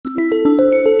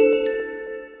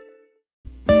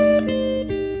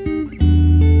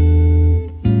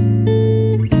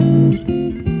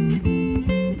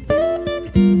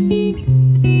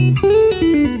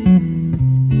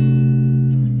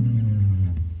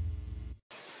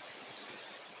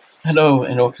Hello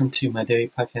and welcome to my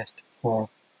daily podcast for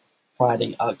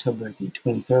Friday, October the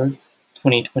 23rd,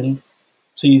 2020.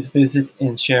 Please visit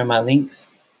and share my links.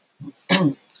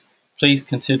 Please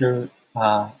consider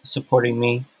supporting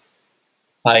me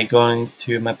by going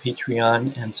to my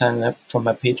Patreon and signing up for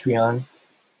my Patreon.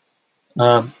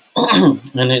 And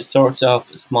it starts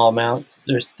off with small amounts.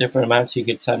 There's different amounts you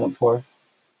could sign up for.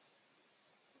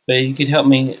 But you could help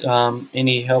me.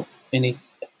 Any help, any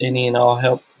and all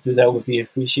help through that would be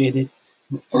appreciated.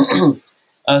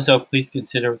 Also, please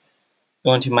consider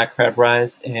going to my crab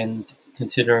rise and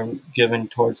consider giving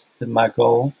towards my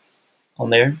goal on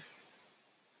there.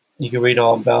 You can read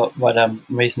all about what I'm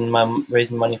raising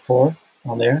money for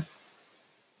on there.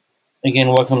 Again,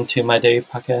 welcome to my daily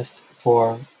podcast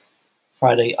for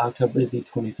Friday, October the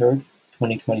 23rd,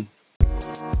 2020.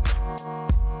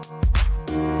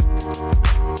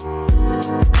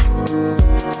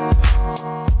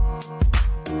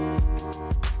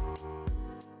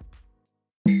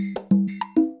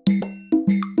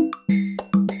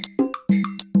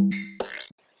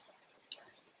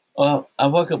 Well, I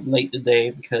woke up late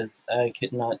today because I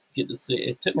could not get to sleep.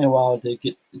 It took me a while to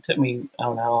get. It took me I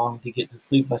don't know how long to get to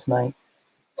sleep last night,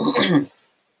 and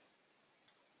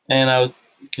I was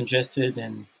congested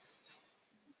and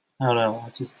I don't know.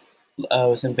 I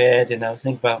was in bed and I was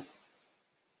thinking about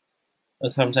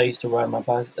the times I used to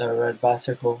ride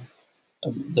bicycle,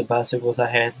 the bicycles I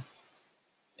had,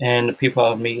 and the people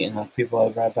I would meet and the people I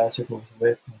would ride bicycles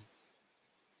with,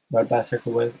 my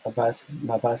bicycle with.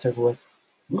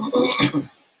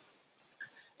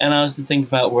 And I was just thinking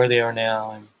about where they are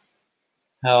now and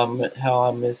how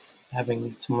I miss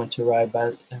having someone to ride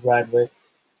with.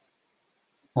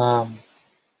 Um,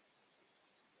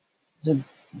 so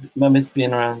I miss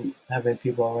being around, having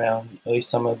people around at least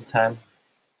some of the time.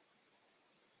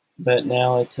 But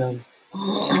now it's now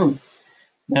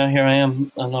here I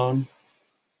am alone.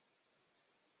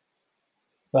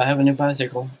 But I have a new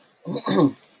bicycle,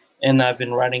 and I've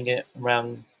been riding it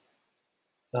around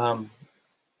um,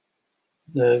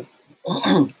 the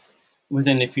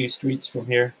within a few streets from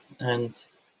here, and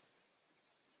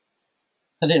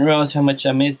I didn't realize how much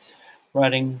I missed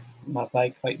riding my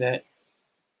bike like that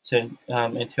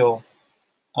until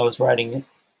I was riding it.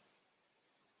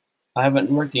 I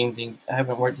haven't worked anything. I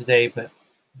haven't worked today, but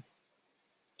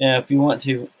yeah, if you want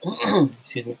to,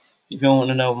 excuse me, if you want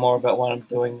to know more about what I'm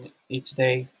doing each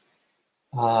day,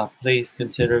 please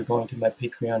consider going to my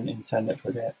Patreon and sign up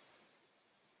for that.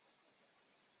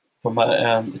 For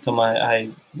my, it's on my.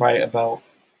 I write about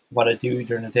what I do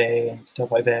during the day and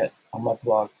stuff like that on my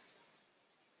blog.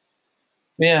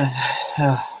 But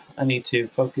yeah, I need to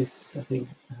focus. I think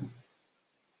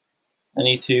I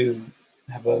need to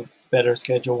have a better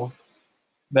schedule,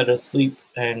 better sleep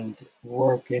and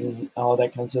work and all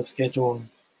that kinds of schedule,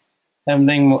 and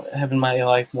having my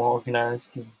life more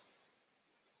organized. And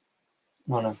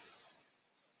I don't know.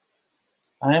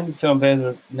 I am feeling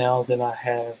better now than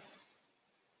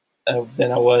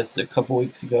I was a couple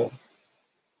weeks ago,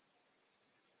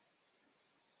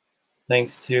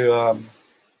 thanks to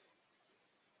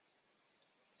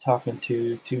talking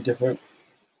to two different.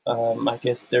 I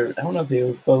guess I don't know if they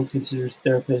were both considered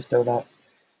therapists or not.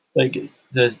 Like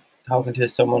just talking to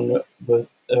someone with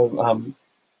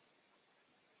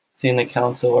seeing a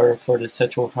counselor for the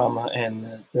sexual trauma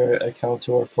and they're a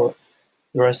counselor for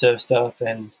the rest of the stuff.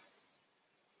 And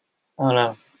I don't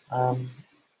know.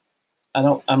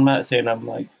 I'm not saying I'm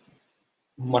like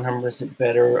 100%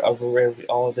 better over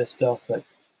all of this stuff, but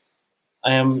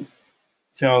I am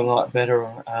feeling a lot better.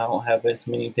 I don't have as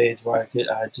many days where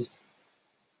I just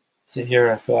sit here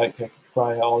and I feel like I could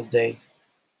cry all day.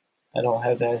 I don't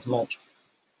have that as much.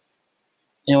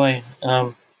 Anyway,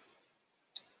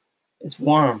 it's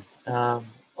warm.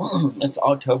 It's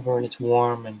October and it's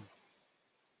warm, and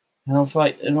I don't feel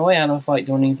like, in a way, I don't feel like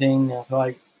doing anything. I feel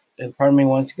like, and part of me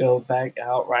wants to go back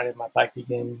out riding my bike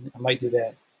again. I might do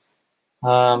that.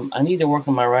 I need to work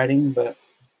on my riding, but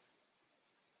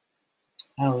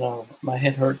I don't know. My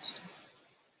head hurts,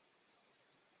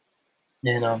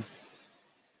 and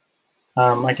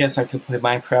I guess I could play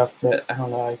Minecraft, but I don't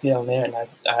know. I get on there and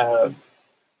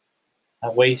I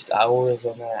waste hours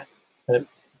on that. But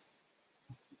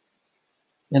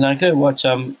and I could watch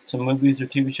some movies or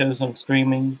TV shows on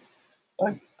streaming.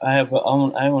 I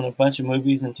own a bunch of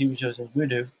movies and TV shows on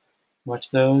Vudu. Watch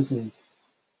those, and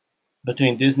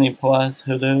between Disney Plus,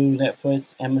 Hulu,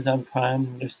 Netflix, Amazon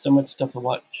Prime, there's so much stuff to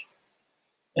watch.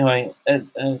 Anyway,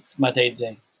 it's my day to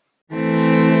day.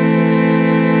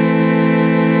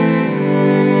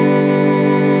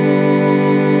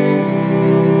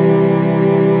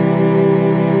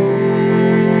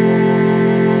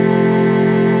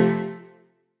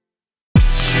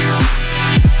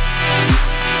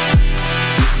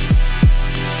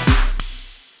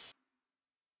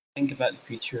 about the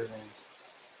future,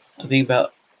 and I think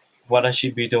about what I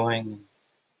should be doing.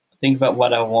 I think about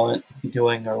what I want to be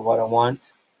doing or what I want.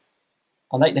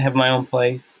 I'd like to have my own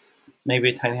place, maybe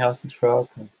a tiny house and truck,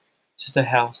 or just a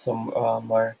house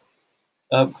somewhere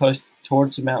up close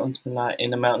towards the mountains, but not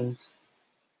in the mountains.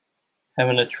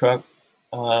 Having a truck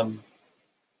um,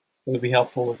 would be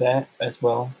helpful with that as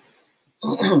well,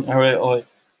 or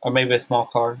maybe a small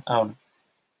car. I don't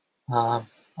know.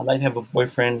 I'd like to have a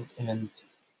boyfriend and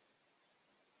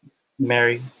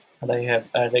marry. I'd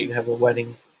like to have a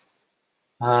wedding.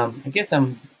 I guess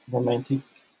I'm romantic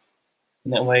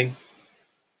in that way.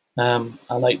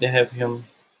 I like to have him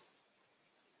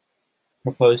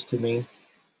propose to me,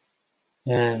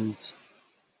 and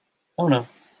I don't know,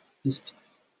 just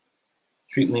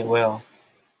treat me well,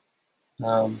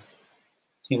 um,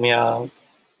 take me out,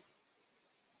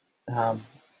 um,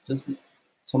 just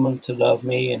someone to love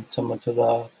me and someone to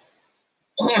love,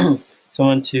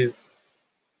 someone to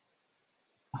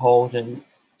hold and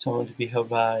someone to be held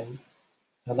by.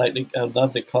 I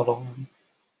love to cuddle.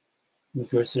 And of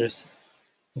course, there's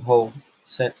the whole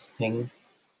sex thing.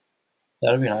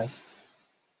 That'd be nice.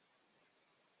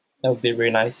 That would be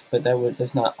really nice, but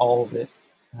that's not all of it.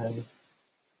 Um,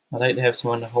 I'd like to have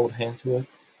someone to hold hands with,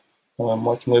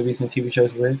 watch movies and TV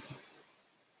shows with,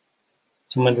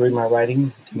 someone to read my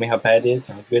writing, tell me how bad it is,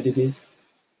 how good it is,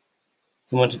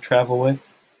 someone to travel with.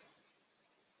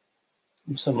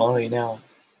 I'm so lonely now,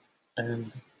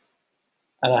 and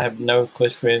I have no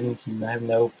close friends, and I have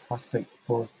no prospect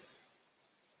for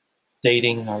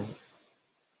dating or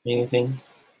anything.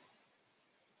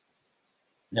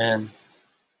 And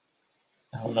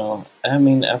I don't know. I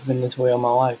mean, I've been this way all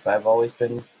my life. I've always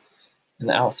been an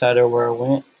outsider where I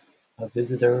went, a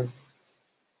visitor,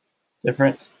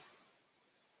 different.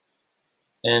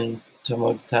 And some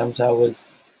of the times I was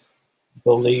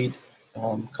bullied,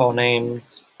 called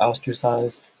names,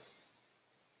 ostracized.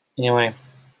 Anyway,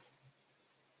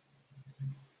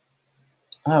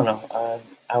 I don't know.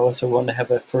 I also want to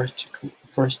have a first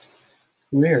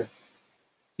career.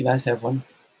 Be nice to have one.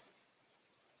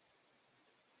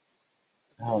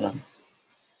 I don't know.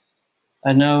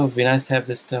 I know it'd be nice to have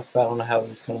this stuff, but I don't know how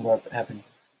it's going to happen.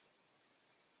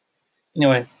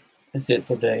 Anyway, that's it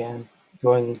for today. I'm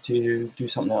going to do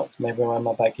something else. Maybe ride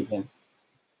my bike again.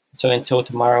 So until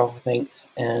tomorrow, thanks,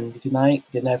 and good night,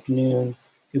 good afternoon,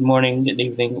 good morning, good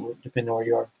evening, depending on where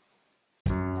you are.